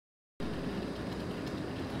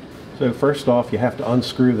So first off, you have to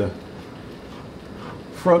unscrew the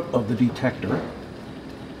front of the detector.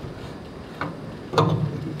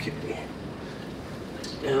 Okay,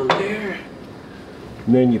 down there.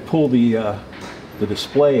 And then you pull the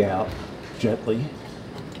display out gently.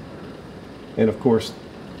 And of course,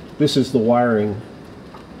 this is the wiring.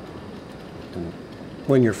 And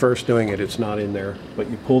when you're first doing it, it's not in there. But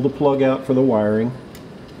you pull the plug out for the wiring,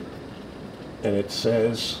 and it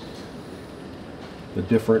says the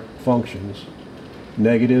different functions: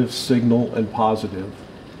 negative, signal, and positive.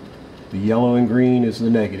 The yellow and green is the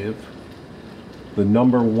negative. The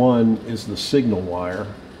number 1 is the signal wire,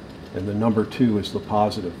 and the number 2 is the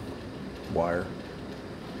positive wire.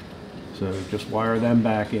 So just wire them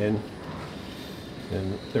back in,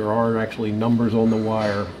 and there are actually numbers on the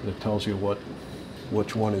wire that tells you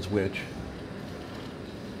which one is which.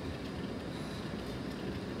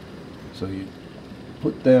 So you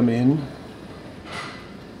put them in,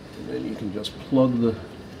 and then you can just plug the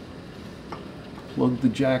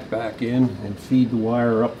jack back in and feed the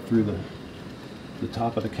wire up through the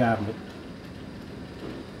top of the cabinet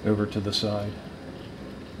over to the side.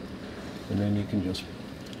 And then you can just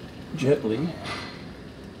gently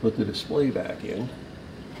put the display back in.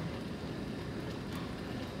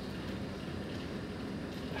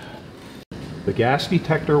 The gas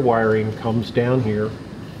detector wiring comes down here.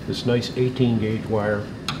 This nice 18 gauge wire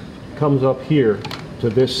comes up here to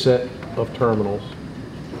this set of terminals,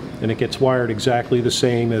 and it gets wired exactly the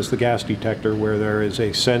same as the gas detector, where there is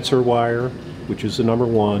a sensor wire, which is the number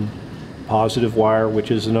 1, positive wire, which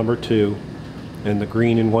is the number 2, and the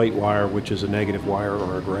green and white wire, which is a negative wire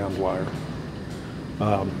or a ground wire.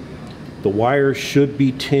 The wires should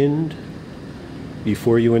be tinned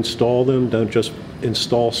before you install them. Don't just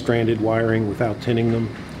install stranded wiring without tinning them.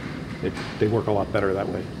 They work a lot better that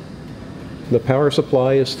way. The power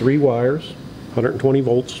supply is 3 wires, 120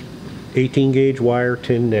 volts, 18 gauge wire,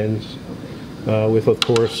 tinned ends, with, of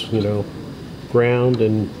course, you know, ground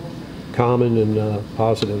and common and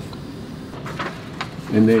positive.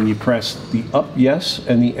 And then you press the up yes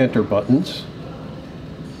and the enter buttons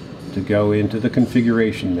to go into the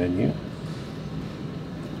configuration menu.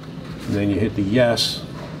 And then you hit the yes.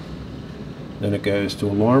 Then it goes to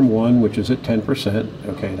alarm 1, which is at 10%.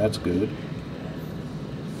 Okay, that's good.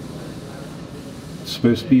 It's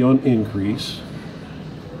supposed to be on increase.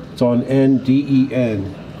 It's on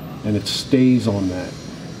NDEN, and it stays on that.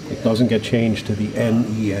 It doesn't get changed to the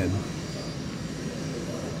NEN.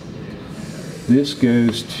 This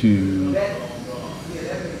goes to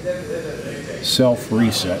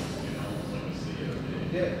self-reset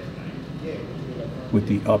with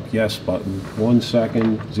the up yes button. 1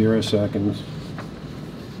 second, 0 seconds.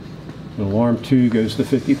 Alarm 2 goes to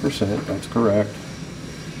 50%, that's correct.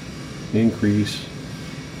 Increase.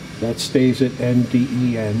 That stays at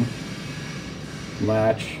NDEN.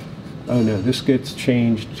 Latch. Oh no, this gets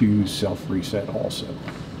changed to self-reset also.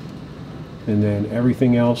 And then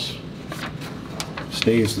everything else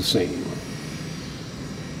stays the same.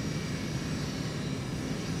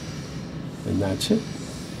 And that's it.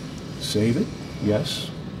 Save it.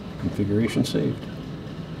 Yes. Configuration saved.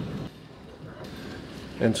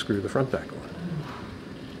 And screw the front back on.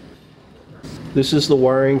 This is the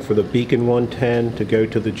wiring for the Beacon 110 to go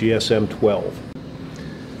to the GSM-12.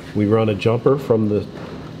 We run a jumper from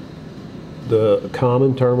the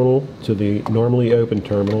common terminal to the normally open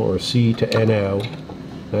terminal, or C to NO.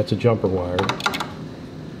 That's a jumper wire.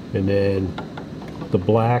 And then the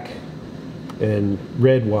black and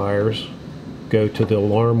red wires go to the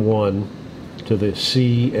alarm 1, to the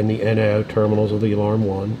C and the NO terminals of the alarm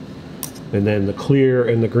 1. And then the clear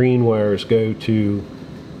and the green wires go to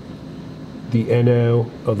the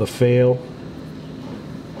NO of the fail,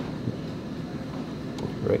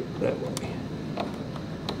 right that way.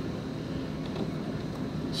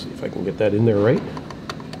 Let's see if I can get that in there right.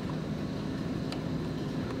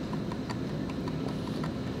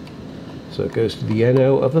 So it goes to the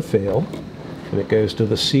NO of the fail, and it goes to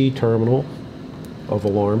the C terminal of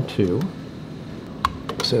alarm 2.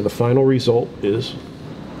 So the final result is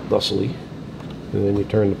thusly, and then you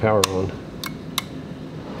turn the power on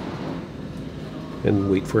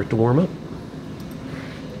and wait for it to warm up.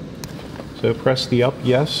 So press the up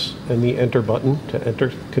yes and the enter button to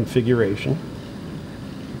enter configuration.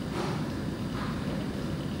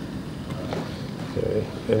 Okay,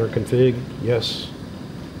 enter config, yes.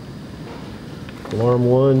 Alarm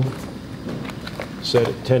 1, set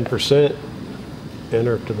at 10%,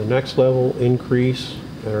 enter to the next level, increase,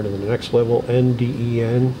 enter to the next level,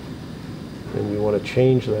 NDEN, and you want to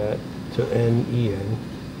change that to NEN.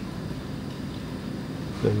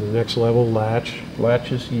 Then the next level, latch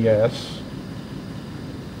is yes.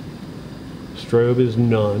 Strobe is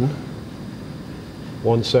none.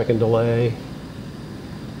 1 second delay,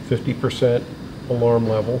 50% alarm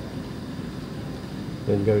level.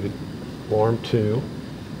 Then go to alarm 2.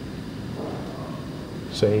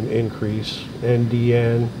 Same increase.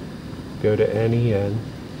 NDN, go to NEN.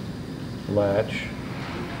 Latch.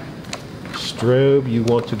 Strobe, you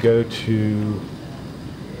want to go to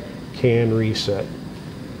can reset.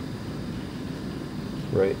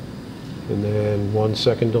 Right. And then 1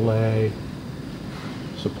 second delay.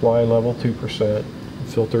 Supply level 2%.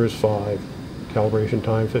 Filter is 5. Calibration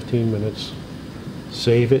time 15 minutes.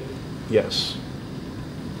 Save it. Yes.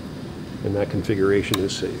 And that configuration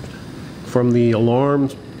is saved. From the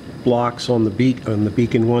alarm blocks on the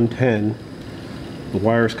Beacon 110, the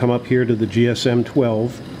wires come up here to the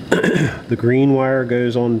GSM-12. The green wire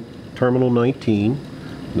goes on terminal 19.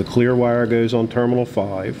 The clear wire goes on terminal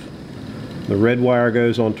 5. The red wire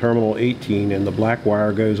goes on terminal 18, and the black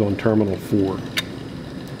wire goes on terminal 4.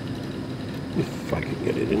 If I can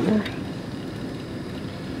get it in there.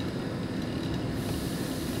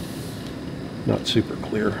 Not super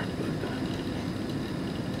clear, but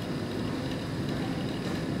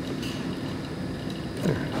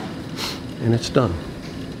there. And it's done.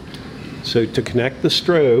 So to connect the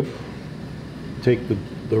strobe, take the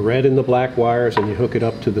red and the black wires and you hook it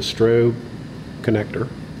up to the strobe connector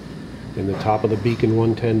in the top of the Beacon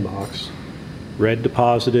 110 box. Red to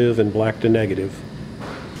positive and black to negative.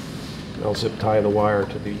 I'll zip tie the wire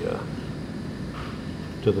to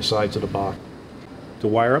the sides of the box. To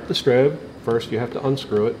wire up the strobe, first you have to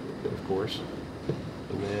unscrew it, of course,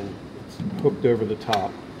 and then it's hooked over the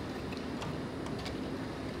top.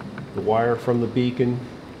 The wire from the beacon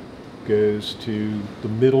goes to the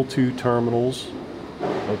middle 2 terminals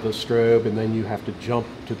of the strobe, and then you have to jump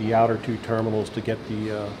to the outer 2 terminals to get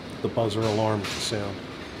the buzzer alarm to sound.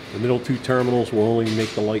 The middle 2 terminals will only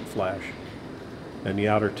make the light flash, and the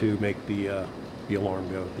outer 2 make the alarm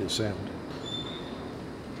go, the sound.